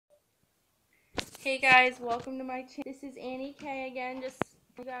Hey guys, welcome to my channel. This is Annie K again. Just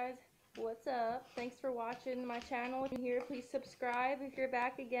you guys, what's up? Thanks for watching my channel. If you're here, please subscribe. If you're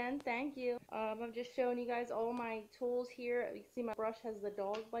back again, thank you. I'm just showing you guys all my tools here. You see my brush has the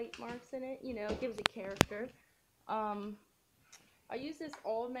dog bite marks in it. You know, it gives a character. I use this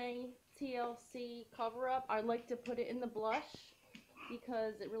Almay TLC cover up. I like to put it in the blush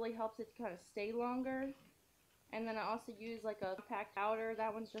because it really helps it kind of stay longer. And then I also use like a packed powder.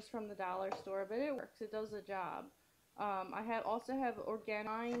 That one's just from the dollar store, but it works. It does the job. I also have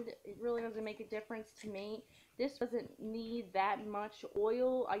Organind. It really doesn't make a difference to me. This doesn't need that much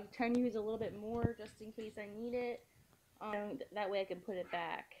oil. I tend to use a little bit more just in case I need it. That way I can put it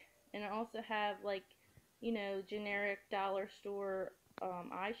back. And I also have like, you know, generic dollar store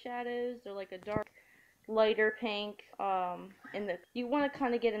eyeshadows. They're like a dark lighter pink, you want to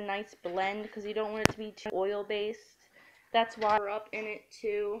kind of get a nice blend because you don't want it to be too oil based. That's why we're up in it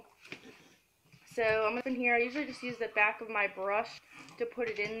too. So I'm up in here. I usually just use the back of my brush to put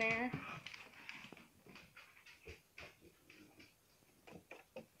it in there.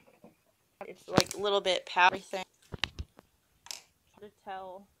 It's like a little bit powdery thing. Hard to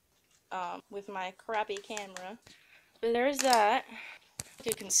tell with my crappy camera. But there's that. A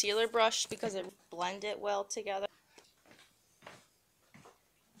concealer brush because it blends it well together.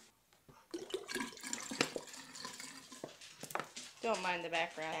 Don't mind the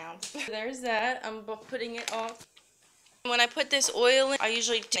background sounds. There's that. I'm putting it off. When I put this oil in, I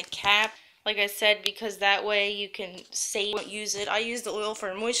usually take a cap, like I said, because that way you can save, don't use it. I use the oil for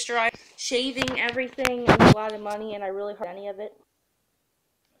moisturize, shaving everything, and a lot of money, and I really hardly any of it.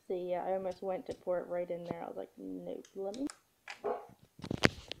 See, yeah, I almost went to pour it right in there. I was like, nope, let me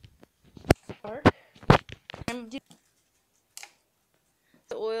start. I'm doing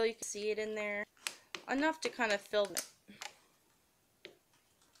the oil, you can see it in there, enough to kind of fill it.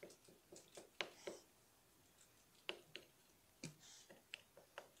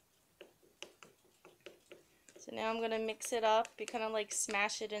 So now I'm going to mix it up. You kind of like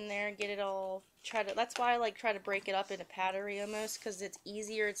smash it in there, get it all, that's why I try to break it up into powdery almost, because it's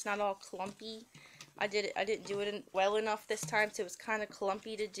easier, it's not all clumpy. I didn't do it well enough this time, so it was kind of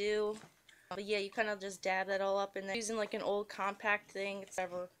clumpy to do. But yeah, you kind of just dab that all up in there. Using like an old compact thing, it's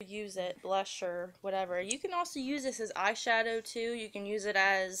ever use it, blush or whatever. You can also use this as eyeshadow too. You can use it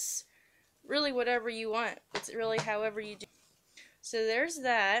as really whatever you want. It's really however you do. So there's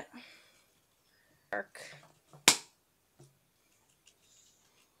that. Dark.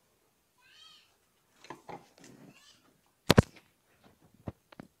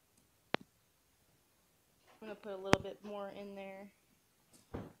 I'm going to put a little bit more in there.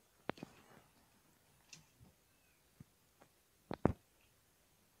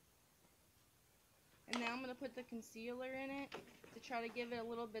 And now I'm going to put the concealer in it to try to give it a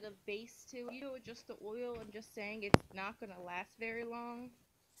little bit of base to it. You know, with just the oil, I'm just saying it's not going to last very long.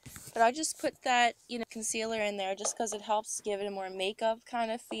 But I just put that, you know, concealer in there just because it helps give it a more makeup kind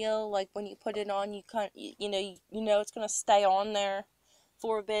of feel. Like when you put it on, you know it's going to stay on there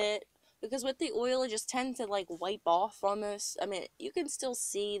for a bit. Because with the oil, it just tends to like wipe off almost. I mean, you can still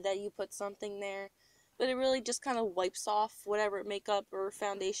see that you put something there, but it really just kind of wipes off whatever makeup or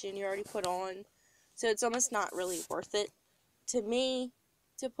foundation you already put on. So it's almost not really worth it to me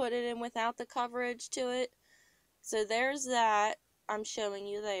to put it in without the coverage to it. So there's that I'm showing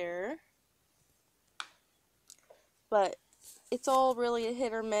you there. But it's all really a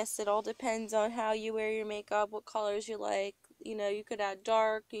hit or miss. It all depends on how you wear your makeup, what colors you like. You know, you could add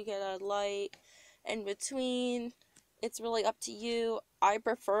dark, you could add light, in between. It's really up to you. I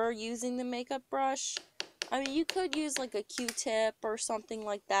prefer using the makeup brush. I mean, you could use like a Q-tip or something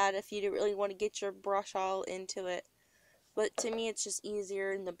like that if you really want to get your brush all into it. But to me, it's just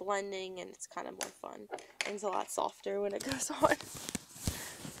easier in the blending, and it's kind of more fun. And it's a lot softer when it goes on.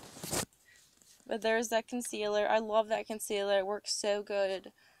 But there's that concealer. I love that concealer. It works so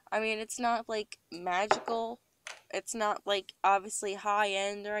good. I mean, it's not like magical. It's not like obviously high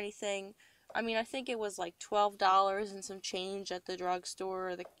end or anything. I mean, I think it was like $12 and some change at the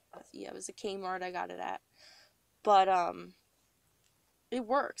drugstore. Yeah, it was a Kmart I got it at. But it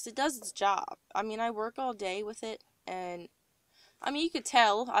works. It does its job. I mean, I work all day with it, and I mean, you could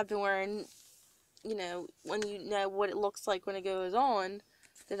tell I've been wearing, you know, when you know what it looks like when it goes on,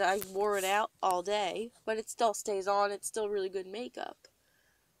 that I wore it out all day, but it still stays on. It's still really good makeup.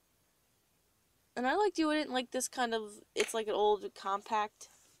 And I like doing it in like this kind of, it's like an old compact,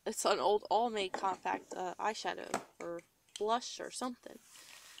 it's an old Almay compact eyeshadow or blush or something.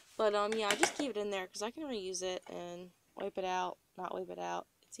 But yeah, I just keep it in there because I can reuse it and wipe it out, not wipe it out.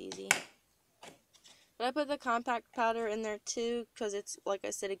 It's easy. But I put the compact powder in there too, because it's, like I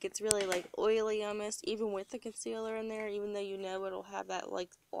said, it gets really, like, oily almost, even with the concealer in there, even though you know it'll have that,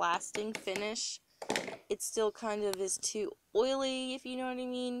 like, lasting finish. It still kind of is too oily, if you know what I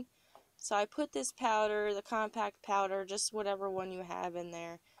mean. So I put this powder, the compact powder, just whatever one you have in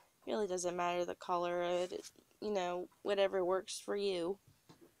there. It really doesn't matter the color of it, you know, whatever works for you.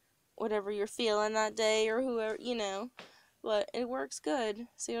 Whatever you're feeling that day, or whoever, you know. But it works good.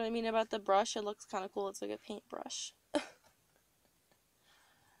 See what I mean about the brush? It looks kind of cool. It's like a paintbrush.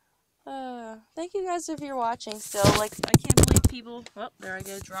 Thank you guys if you're watching still. Like, I can't believe people... Oh, there I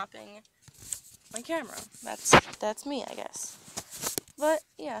go, dropping my camera. That's me, I guess. But,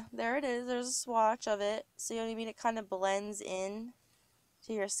 yeah, there it is. There's a swatch of it. See what I mean? It kind of blends in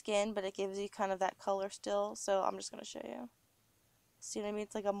to your skin, but it gives you kind of that color still. So, I'm just going to show you. See what I mean?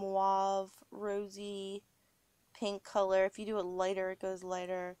 It's like a mauve, rosy, pink color. If you do it lighter, it goes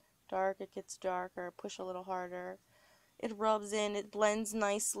lighter. Dark, it gets darker. Push a little harder. It rubs in. It blends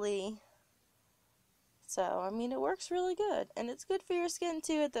nicely. So, I mean, it works really good. And it's good for your skin,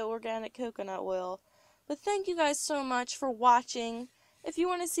 too, at the organic coconut oil. But thank you guys so much for watching. If you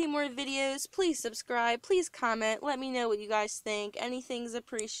want to see more videos, please subscribe. Please comment. Let me know what you guys think. Anything's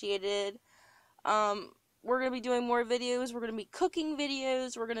appreciated. We're going to be doing more videos. We're going to be cooking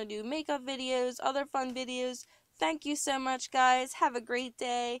videos. We're going to do makeup videos, other fun videos. Thank you so much, guys. Have a great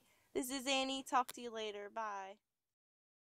day. This is Annie. Talk to you later. Bye.